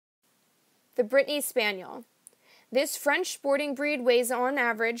The Brittany Spaniel. This French sporting breed weighs on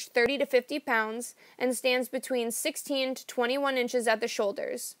average 30 to 50 pounds and stands between 16 to 21 inches at the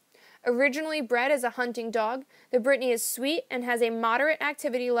shoulders. Originally bred as a hunting dog, the Brittany is sweet and has a moderate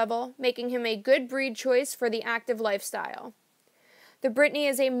activity level, making him a good breed choice for the active lifestyle. The Brittany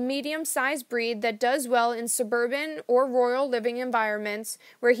is a medium-sized breed that does well in suburban or rural living environments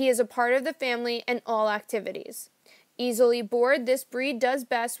where he is a part of the family and all activities. Easily bored, this breed does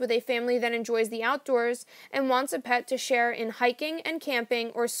best with a family that enjoys the outdoors and wants a pet to share in hiking and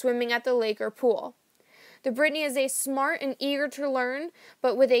camping or swimming at the lake or pool. The Brittany is a smart and eager to learn,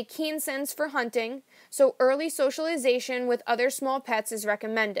 but with a keen sense for hunting, so early socialization with other small pets is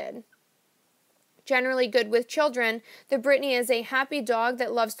recommended. Generally good with children, the Brittany is a happy dog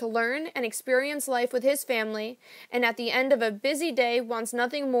that loves to learn and experience life with his family, and at the end of a busy day wants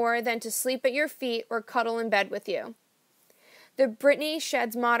nothing more than to sleep at your feet or cuddle in bed with you. The Brittany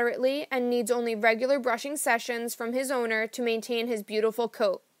sheds moderately and needs only regular brushing sessions from his owner to maintain his beautiful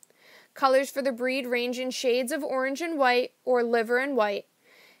coat. Colors for the breed range in shades of orange and white or liver and white.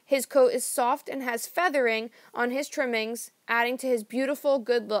 His coat is soft and has feathering on his trimmings, adding to his beautiful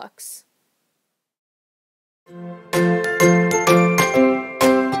good looks.